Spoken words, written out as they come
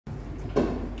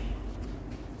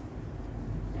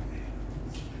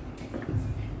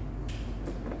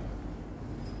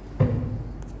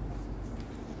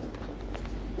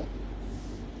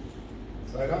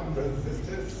Ram, brothers and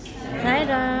sisters. Sai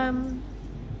Ram.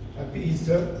 Happy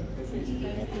Easter.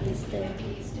 Happy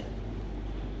Easter.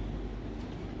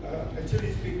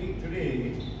 Actually speaking,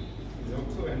 today is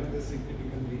also another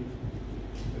significant day.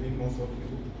 I think most of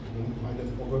you might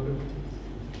have forgotten.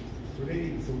 Today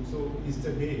is also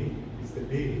Easter Day. It's the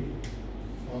day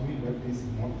Swami Baptist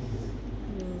Mountain.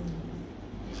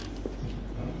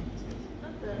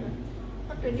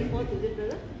 Not 24th, is it,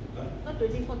 brother? Not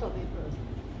 24th of April.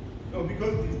 No,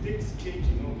 because these dates change,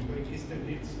 because Easter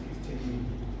dates keep changing.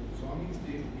 Swami's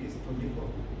date is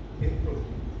 24th April.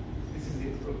 This is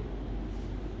April,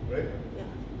 right? Yeah.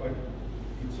 But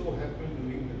it so happened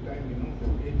during the time, the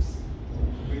dates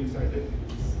coincided with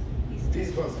this. This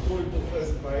was told to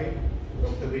us by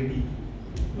Dr. Reddy,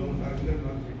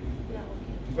 Narendranath Reddy. Yeah,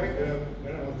 okay. In fact,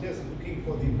 when I was just looking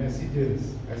for the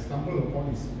messages, I stumbled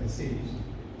upon his message,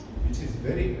 which is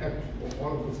very apt for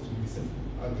all of us to listen.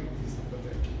 I'll read this number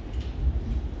there.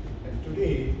 And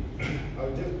today,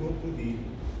 I'll just go to the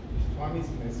Swami's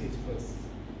message first.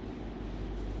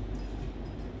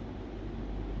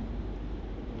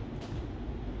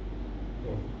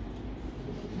 Oh.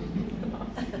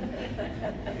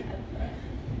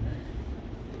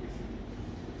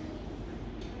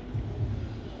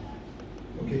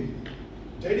 Okay.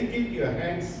 Dedicate your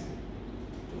hands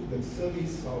to the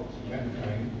service of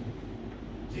mankind.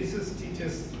 Jesus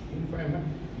teaches infinite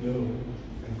love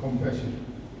and compassion.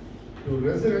 To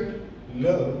resurrect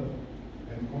love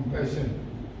and compassion,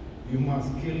 you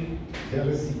must kill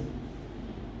jealousy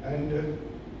and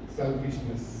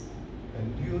selfishness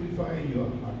and purify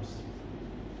your hearts.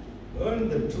 Earn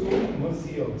the true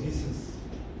mercy of Jesus.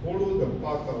 Follow the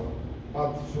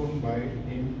path shown by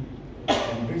him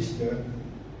and reach the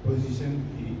position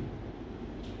he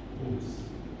holds.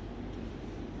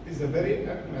 This is a very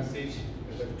apt message.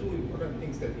 There are two important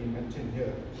things that he mentioned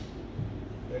here.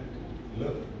 That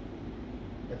love,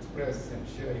 express and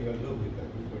share your love with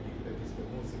everybody. That is the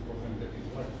most important. That is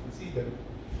what you see that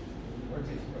what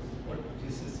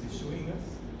Jesus is showing us.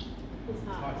 His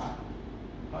heart.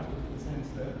 Heart represents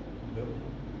the love.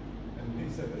 And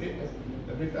this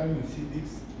every time you see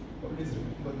this, always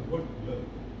remember the word love.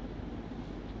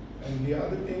 And the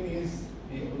other thing is,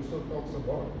 he also talks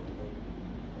about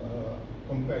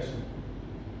compassion.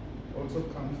 Also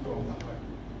comes from the heart.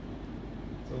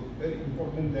 So very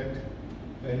important that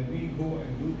when we go and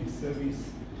do this service,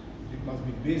 it must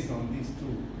be based on these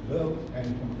two, love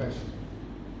and compassion.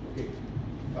 Okay.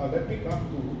 Now let me come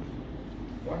to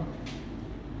what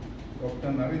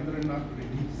Dr. Narendranath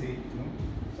Reddy said,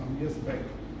 some years back.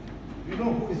 You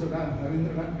know who is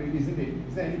Narendranath Reddy, isn't it?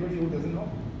 Is there anybody who doesn't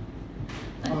know?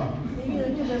 Maybe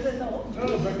Rajoo doesn't know. No,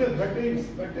 better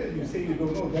you say you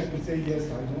don't know than to say yes,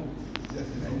 I know. Yes,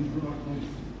 I do not know.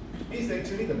 He is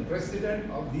actually the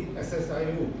president of the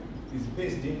SSIO. He's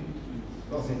based in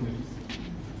Los Angeles.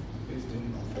 Based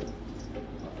in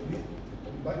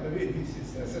by the way, this is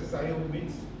SSIO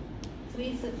means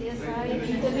Sri Sathya Sai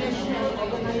International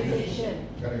Organization.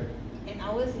 correct. And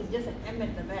ours is just an M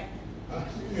at the back.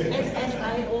 SSIOM.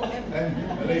 SSIOM.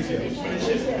 And Malaysia.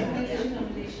 Malaysia.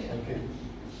 Okay.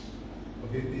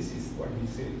 Okay, this is what he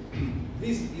said.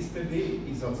 This Easter day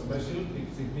is of special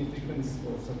significance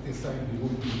for Sathya Sai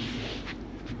devotees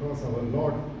because our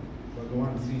Lord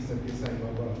Bhagawan Sri Sathya Sai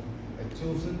Baba had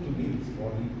chosen to leave his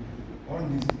body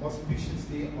on this auspicious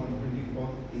day on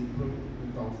 24th April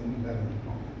 2011.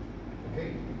 Okay?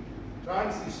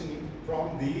 Transitioning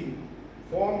from the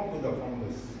form to the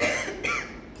formless.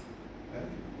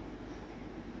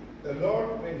 The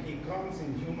Lord, when he comes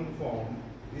in human form,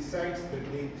 decides the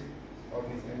date of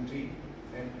his entry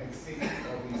and exit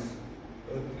of his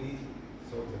earthly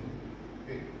sojourn.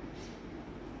 Okay.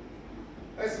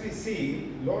 As we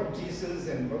see, Lord Jesus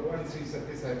and Bhagawan Sri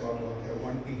Sathya Sai Baba have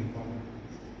one thing in common.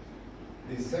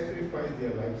 They sacrifice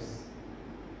their lives.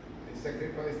 They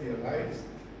sacrifice their lives,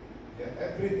 their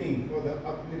everything for the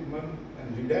upliftment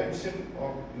and redemption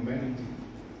of humanity.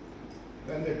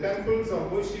 When the temples of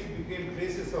worship became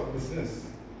places of business,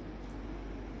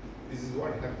 this is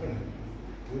what happened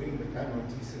during the time of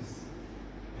Jesus.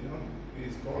 He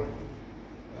is called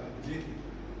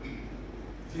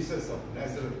Jesus of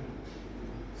Nazareth.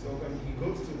 So when he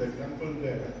goes to the temple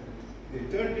there, they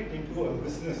turned it into a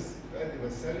business where they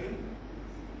were selling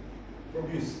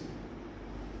produce.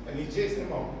 And he chased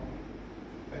them out.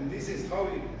 And this is how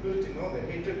it built, the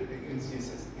hatred against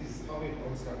Jesus. This is how it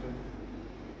all started.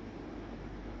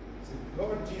 So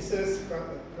Lord Jesus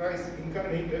Christ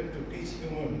incarnated to teach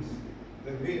humans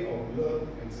the way of love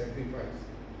and sacrifice.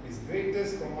 His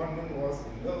greatest commandment was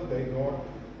love thy God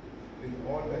with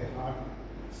all thy heart,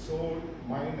 soul,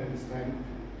 mind and strength,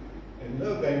 and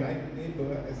love thy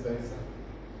neighbor as thyself.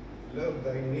 love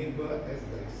thy neighbor as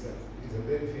thyself. It's a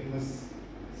very famous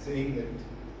saying that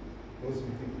goes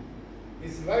with him.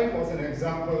 His life was an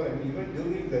example, and even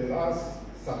during the Last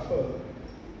Supper,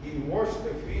 he washed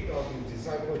the feet of his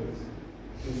disciples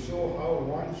to show how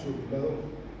one should love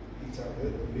each other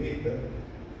the way the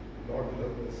Lord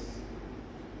loved us.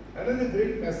 Another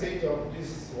great message of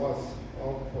Jesus was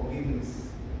of forgiveness.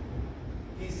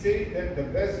 He said that the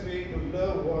best way to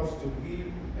love was to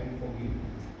give and forgive.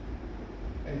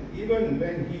 And even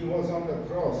when he was on the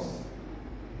cross,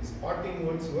 his parting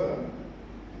words were,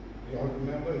 you all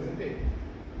remember, isn't it?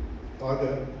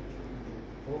 Father,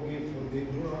 forgive, for they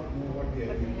do not know what they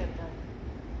are doing.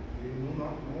 They do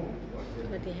not know what they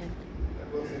are doing. That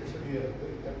was actually a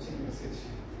very touching message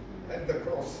at the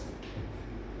cross.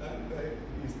 And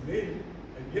he's made,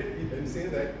 and yet he can say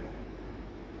that,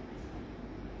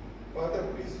 Father,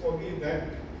 please forgive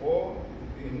them, for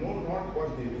they know not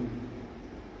what they do.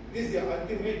 This is the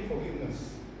ultimate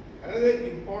forgiveness. Another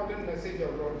important message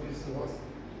of Lord Jesus was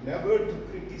never to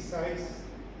criticize,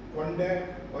 condemn,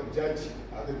 or judge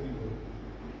other people.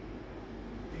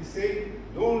 He said,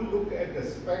 don't look at the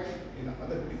speck in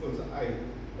other people's eye,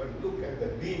 but look at the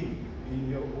beam in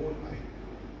your own eye.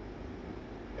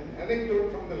 An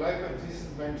anecdote from the life of Jesus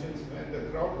mentions when the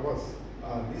crowd was,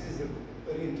 this is a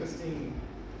very interesting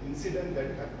incident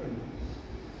that happened.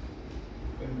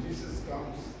 When Jesus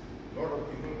comes, a lot of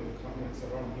people will come and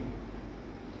surround him.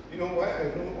 You know why I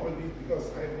know all this?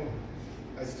 Because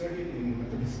I studied in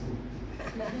Methodist school.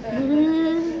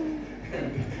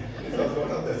 This was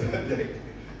one of the subjects.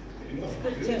 You know,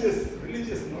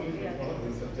 religious knowledge was one of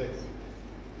the subjects.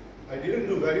 I didn't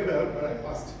do very well, but I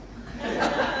passed.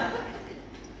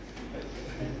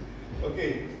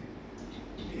 Okay.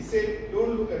 He said,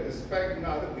 don't look at the speck in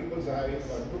other people's eyes,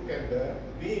 but look at the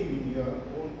beam in your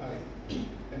own eye.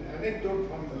 An anecdote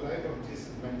from the life of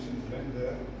Jesus mentions when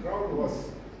the crowd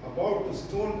was about to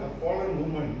stone a fallen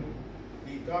woman,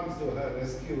 he comes to her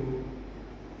rescue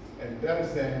and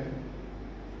tells them,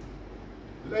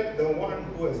 let the one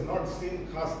who has not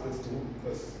sinned cast the stone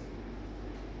first.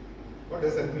 What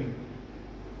does that mean?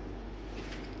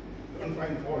 Don't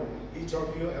find fault. Each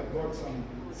of you have got some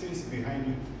sins behind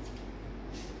you.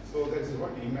 So that's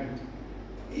what he meant.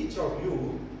 Each of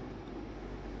you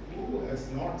who has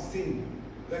not sinned,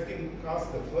 let him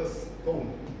cast the first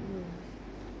stone.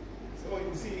 So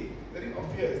you see, very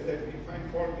obvious that we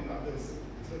find fault in others.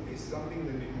 So this is something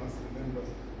that we must remember.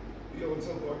 We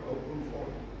also got our own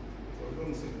fault. So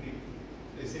don't simply,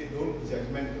 they say don't be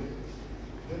judgmental.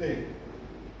 Don't they?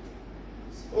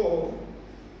 So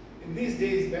in these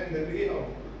days when the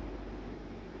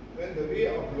way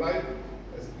of life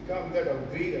has become that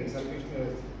of greed and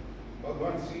selfishness,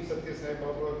 Bhagawan Sri Sathya Sai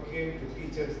came to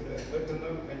teach us the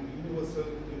eternal and universal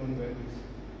human values.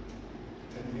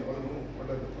 And we all know what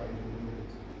are the 5 human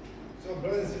values. So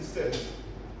brothers and sisters,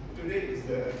 today is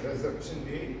the resurrection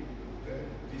day.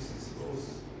 Jesus rose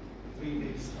 3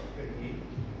 days after he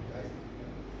died.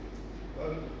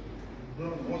 Well,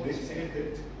 no, they say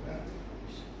that.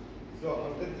 So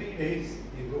after 3 days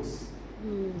he rose.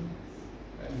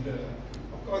 And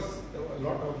of course there were a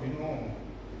lot of,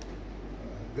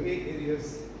 gray areas,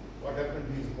 what happened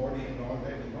to his body and all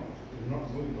that, we will not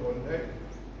go into all that.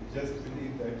 We just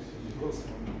believe that he rose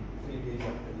from 3 days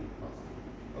after he passed.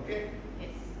 Okay?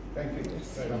 Yes. Thank you.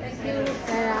 Thank you.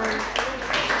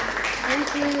 Thank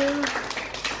you.